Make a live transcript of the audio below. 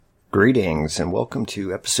Greetings and welcome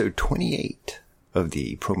to episode 28 of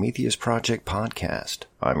the Prometheus Project podcast.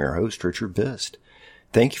 I'm your host, Richard Bist.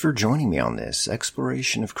 Thank you for joining me on this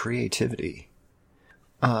exploration of creativity.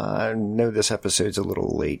 I know this episode's a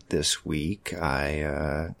little late this week.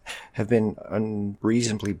 I have been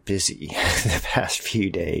unreasonably busy the past few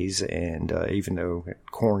days, and even though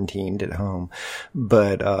quarantined at home,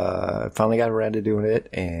 but finally got around to doing it,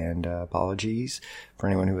 and apologies for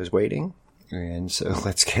anyone who was waiting. And so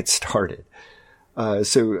let's get started.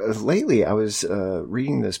 Lately I was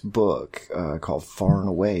reading this book called Far and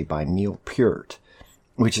Away by Neil Peart,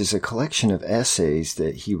 which is a collection of essays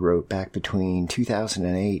that he wrote back between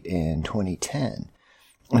 2008 and 2010.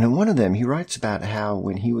 And in one of them, he writes about how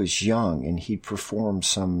when he was young and he'd perform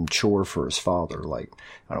some chore for his father, like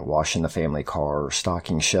washing the family car or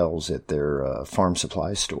stocking shelves at their farm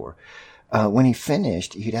supply store, when he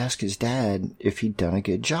finished, he'd ask his dad if he'd done a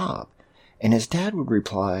good job. And his dad would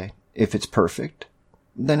reply, if it's perfect,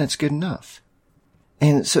 then it's good enough.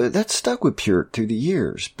 And so that stuck with Peart through the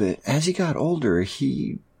years, but as he got older,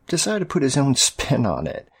 he decided to put his own spin on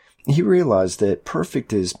it. He realized that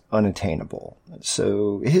perfect is unattainable.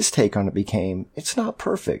 So his take on it became, it's not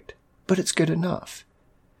perfect, but it's good enough.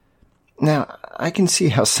 Now, I can see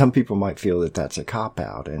how some people might feel that that's a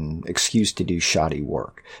cop-out and excuse to do shoddy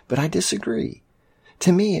work, but I disagree.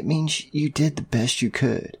 To me, it means you did the best you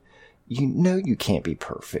could. You know you can't be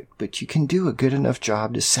perfect, but you can do a good enough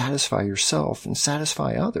job to satisfy yourself and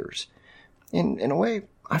satisfy others. In a way,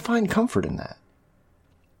 I find comfort in that.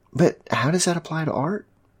 But how does that apply to art?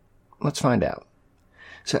 Let's find out.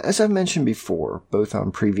 So as I've mentioned before, both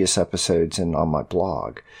on previous episodes and on my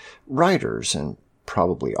blog, writers, and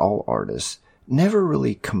probably all artists, never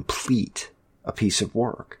really complete a piece of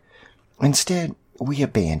work. Instead, we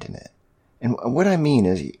abandon it. And what I mean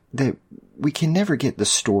is that we can never get the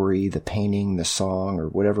story, the painting, the song, or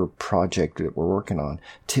whatever project that we're working on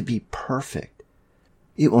to be perfect.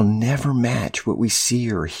 It will never match what we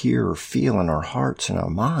see or hear or feel in our hearts and our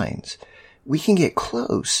minds. We can get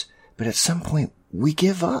close, but at some point we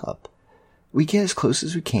give up. We get as close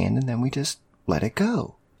as we can and then we just let it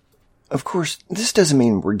go. Of course, this doesn't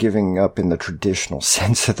mean we're giving up in the traditional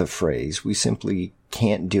sense of the phrase. We simply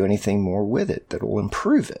can't do anything more with it that will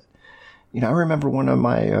improve it. I remember one of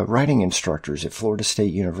my writing instructors at Florida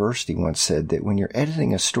State University once said that when you're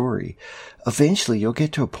editing a story, eventually you'll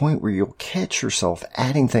get to a point where you'll catch yourself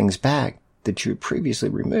adding things back that you had previously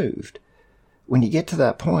removed. When you get to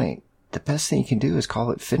that point, the best thing you can do is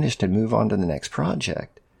call it finished and move on to the next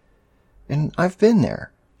project. And I've been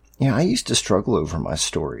there. I used to struggle over my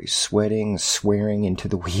stories, sweating, swearing into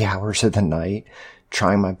the wee hours of the night,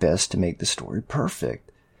 trying my best to make the story perfect.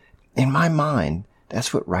 In my mind,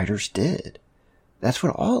 that's what writers did. That's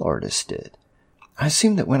what all artists did. I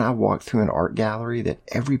assumed that when I walked through an art gallery that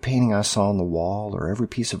every painting I saw on the wall or every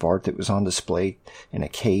piece of art that was on display in a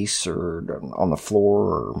case or on the floor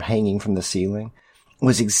or hanging from the ceiling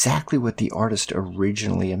was exactly what the artist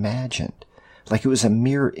originally imagined, like it was a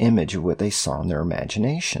mirror image of what they saw in their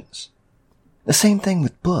imaginations. The same thing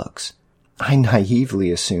with books. I naively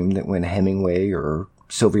assumed that when Hemingway or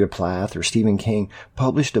Sylvia Plath or Stephen King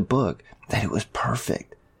published a book, that it was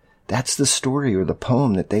perfect. That's the story or the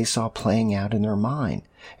poem that they saw playing out in their mind.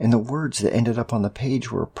 And the words that ended up on the page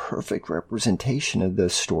were a perfect representation of the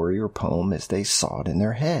story or poem as they saw it in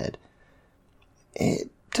their head. It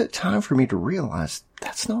took time for me to realize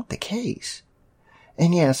that's not the case.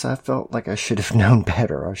 And yes, I felt like I should have known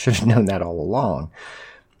better. I should have known that all along.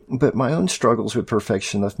 But my own struggles with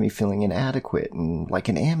perfection left me feeling inadequate and like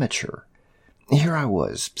an amateur. Here I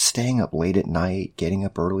was, staying up late at night, getting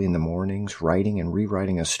up early in the mornings, writing and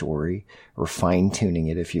rewriting a story, or fine-tuning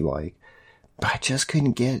it if you like, but I just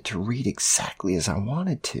couldn't get it to read exactly as I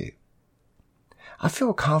wanted to. I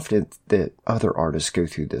feel confident that other artists go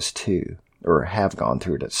through this too, or have gone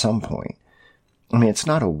through it at some point. It's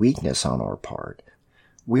not a weakness on our part.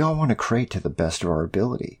 We all want to create to the best of our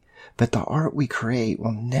ability, but the art we create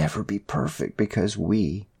will never be perfect because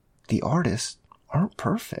we, the artists, aren't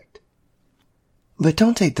perfect. But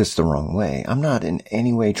don't take this the wrong way. I'm not in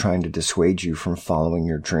any way trying to dissuade you from following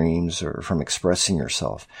your dreams or from expressing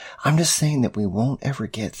yourself. I'm just saying that we won't ever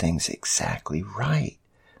get things exactly right.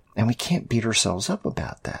 And we can't beat ourselves up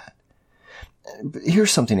about that. But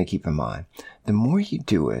here's something to keep in mind. The more you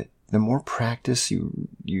do it, the more practice you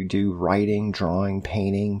do writing, drawing,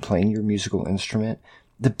 painting, playing your musical instrument,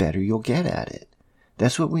 the better you'll get at it.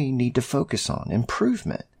 That's what we need to focus on,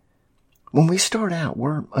 improvement. When we start out,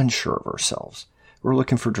 we're unsure of ourselves. We're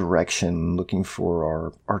looking for direction, looking for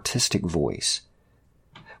our artistic voice.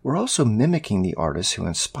 we're also mimicking the artists who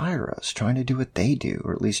inspire us, trying to do what they do,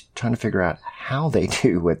 or at least trying to figure out how they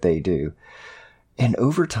do what they do. And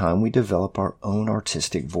over time, we develop our own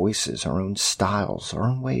artistic voices, our own styles, our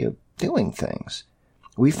own way of doing things.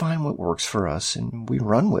 We find what works for us and we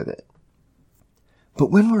run with it.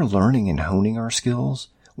 But when we're learning and honing our skills,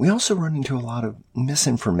 we also run into a lot of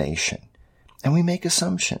misinformation and we make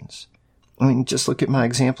assumptions. I mean, just look at my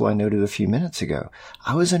example I noted a few minutes ago.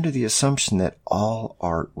 I was under the assumption that all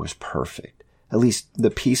art was perfect, at least the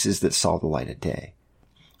pieces that saw the light of day.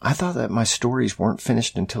 I thought that my stories weren't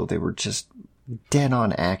finished until they were just dead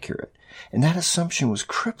on accurate, and that assumption was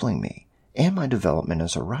crippling me and my development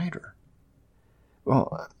as a writer.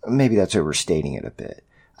 Well, maybe that's overstating it a bit.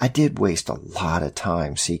 I did waste a lot of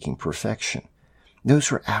time seeking perfection. Those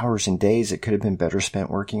were hours and days that could have been better spent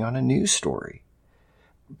working on a news story.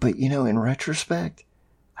 But, in retrospect,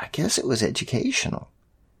 I guess it was educational.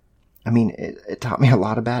 I mean, it taught me a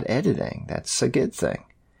lot about editing. That's a good thing.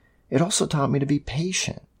 It also taught me to be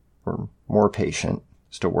patient, or more patient,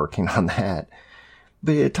 still working on that.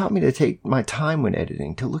 But it taught me to take my time when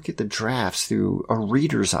editing, to look at the drafts through a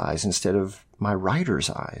reader's eyes instead of my writer's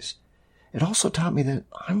eyes. It also taught me that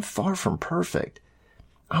I'm far from perfect.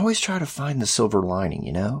 I always try to find the silver lining,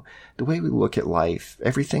 the way we look at life.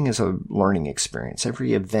 Everything is a learning experience.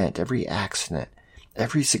 Every event, every accident,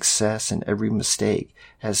 every success, and every mistake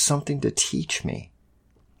has something to teach me.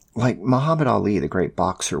 Like Muhammad Ali, the great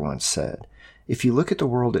boxer, once said, if you look at the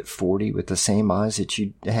world at 40 with the same eyes that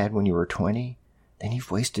you had when you were 20, then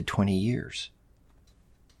you've wasted 20 years.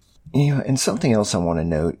 And something else I want to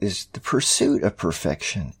note is the pursuit of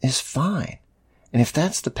perfection is fine. And if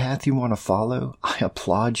that's the path you want to follow, I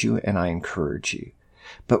applaud you and I encourage you.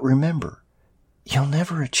 But remember, you'll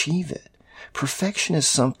never achieve it. Perfection is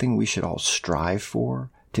something we should all strive for,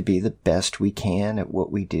 to be the best we can at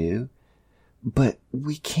what we do. But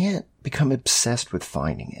we can't become obsessed with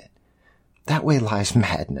finding it. That way lies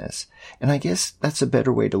madness. And I guess that's a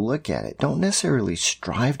better way to look at it. Don't necessarily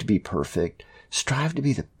strive to be perfect. Strive to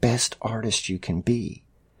be the best artist you can be.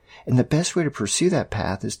 And the best way to pursue that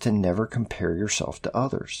path is to never compare yourself to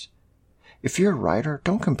others. If you're a writer,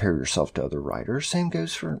 don't compare yourself to other writers. Same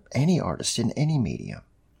goes for any artist in any medium.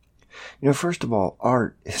 First of all,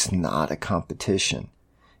 art is not a competition.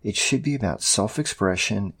 It should be about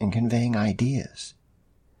self-expression and conveying ideas.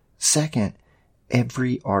 Second,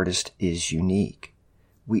 every artist is unique.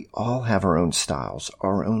 We all have our own styles,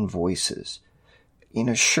 our own voices.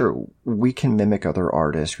 Sure, we can mimic other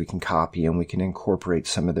artists, we can copy them, we can incorporate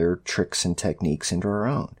some of their tricks and techniques into our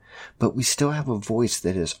own, but we still have a voice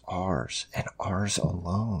that is ours and ours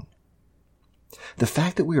alone. The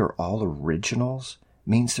fact that we are all originals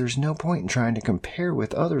means there's no point in trying to compare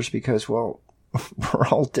with others because, well, we're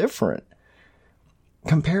all different.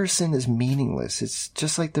 Comparison is meaningless. It's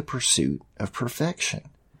just like the pursuit of perfection.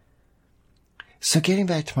 So getting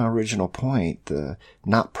back to my original point, the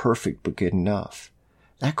not perfect but good enough,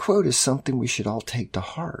 that quote is something we should all take to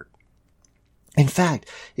heart. In fact,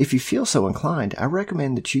 if you feel so inclined, I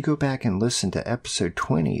recommend that you go back and listen to episode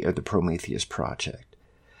 20 of the Prometheus Project.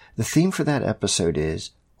 The theme for that episode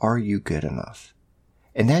is, Are You Good Enough?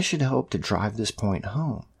 And that should help to drive this point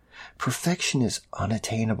home. Perfection is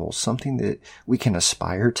unattainable, something that we can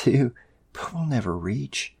aspire to, but we'll never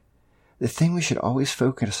reach. The thing we should always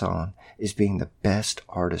focus on is being the best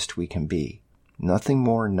artist we can be. Nothing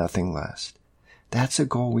more, nothing less. That's a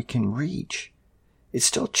goal we can reach. It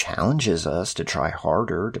still challenges us to try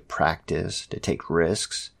harder, to practice, to take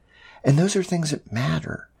risks. And those are things that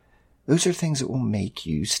matter. Those are things that will make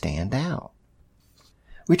you stand out.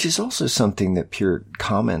 Which is also something that Peart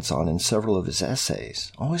comments on in several of his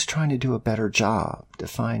essays, always trying to do a better job, to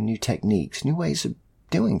find new techniques, new ways of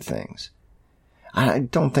doing things. I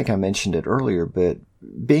don't think I mentioned it earlier, but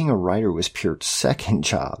being a writer was Peart's second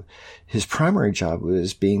job. His primary job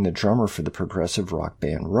was being the drummer for the progressive rock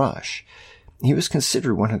band Rush. He was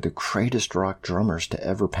considered one of the greatest rock drummers to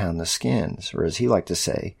ever pound the skins, or as he liked to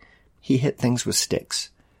say, he hit things with sticks.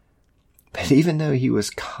 But even though he was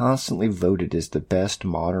constantly voted as the best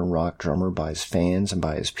modern rock drummer by his fans and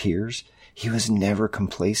by his peers, he was never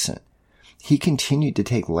complacent. He continued to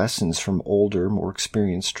take lessons from older, more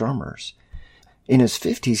experienced drummers. In his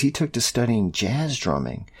 50s, he took to studying jazz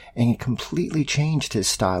drumming, and he completely changed his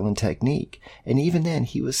style and technique, and even then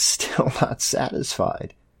he was still not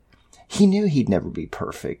satisfied. He knew he'd never be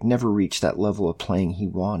perfect, never reach that level of playing he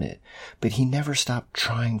wanted, but he never stopped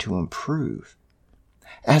trying to improve.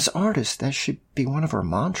 As artists, that should be one of our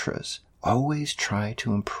mantras. Always try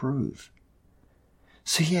to improve.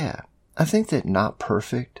 So yeah, I think that not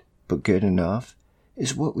perfect, but good enough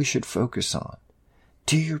is what we should focus on.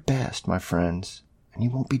 Do your best, my friends. and you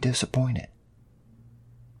won't be disappointed.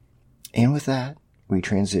 And with that, we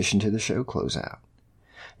transition to the show closeout.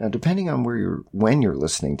 Now, depending on when you're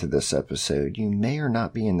listening to this episode, you may or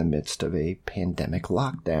not be in the midst of a pandemic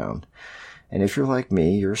lockdown. And if you're like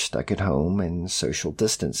me, you're stuck at home and social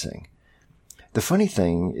distancing. The funny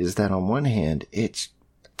thing is that on one hand, it's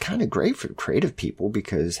kind of great for creative people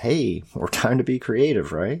because, hey, we're time to be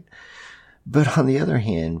creative, right? But on the other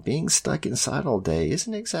hand, being stuck inside all day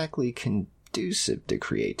isn't exactly conducive to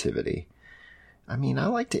creativity. I mean, I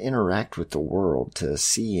like to interact with the world, to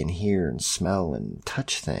see and hear and smell and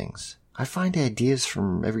touch things. I find ideas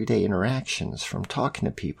from everyday interactions, from talking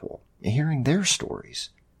to people, and hearing their stories.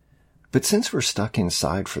 But since we're stuck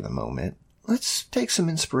inside for the moment, let's take some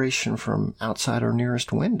inspiration from outside our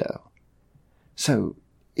nearest window. So,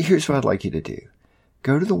 here's what I'd like you to do.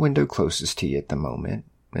 Go to the window closest to you at the moment,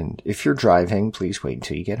 and if you're driving, please wait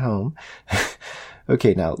until you get home.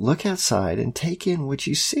 Okay, now look outside and take in what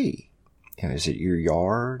you see. Is it your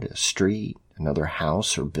yard, a street, another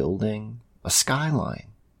house or building, a skyline,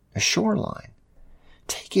 a shoreline?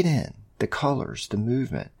 Take it in, the colors, the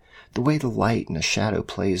movement, the way the light and the shadow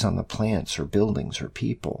plays on the plants or buildings or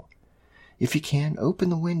people. If you can, open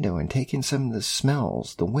the window and take in some of the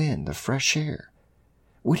smells, the wind, the fresh air.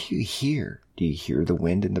 What do you hear? Do you hear the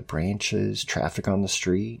wind in the branches, traffic on the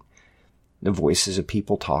street, the voices of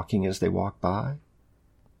people talking as they walk by?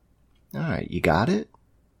 All right, you got it?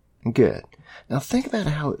 Good. Now think about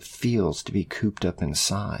how it feels to be cooped up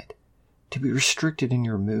inside, to be restricted in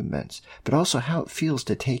your movements, but also how it feels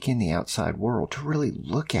to take in the outside world, to really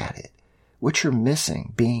look at it, what you're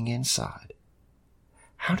missing being inside.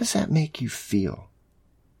 How does that make you feel?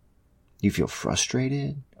 Do you feel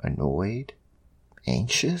frustrated, annoyed,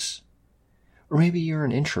 anxious? Or maybe you're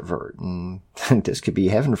an introvert and this could be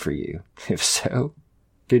heaven for you. If so,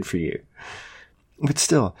 good for you. But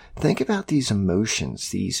still, think about these emotions,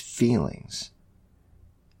 these feelings,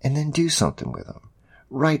 and then do something with them.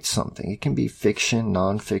 Write something. It can be fiction,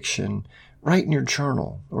 nonfiction. Write in your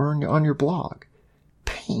journal or on your blog.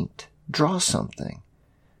 Paint. Draw something.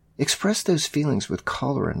 Express those feelings with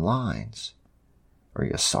color and lines. Are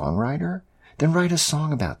you a songwriter? Then write a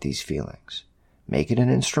song about these feelings. Make it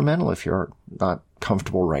an instrumental if you're not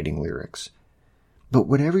comfortable writing lyrics. But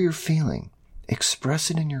whatever you're feeling,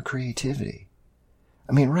 express it in your creativity.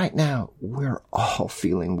 I mean, right now, we're all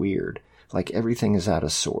feeling weird, like everything is out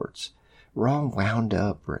of sorts. We're all wound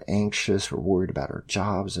up, we're anxious, we're worried about our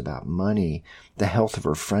jobs, about money, the health of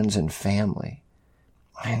our friends and family.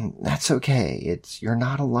 And that's okay, you're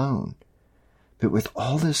not alone. But with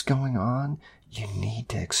all this going on, you need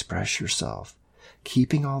to express yourself.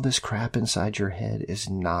 Keeping all this crap inside your head is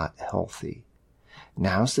not healthy.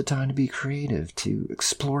 Now's the time to be creative, to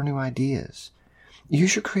explore new ideas.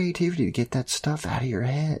 Use your creativity to get that stuff out of your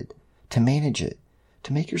head, to manage it,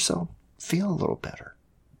 to make yourself feel a little better.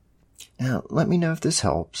 Now, let me know if this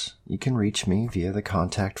helps. You can reach me via the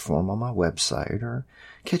contact form on my website or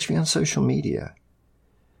catch me on social media.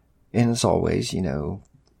 And as always,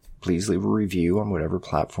 please leave a review on whatever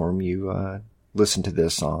platform you listen to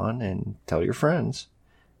this on and tell your friends.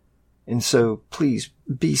 And so please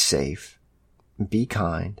be safe, be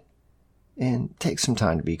kind, and take some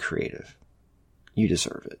time to be creative. You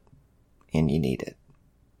deserve it, and you need it.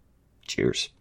 Cheers.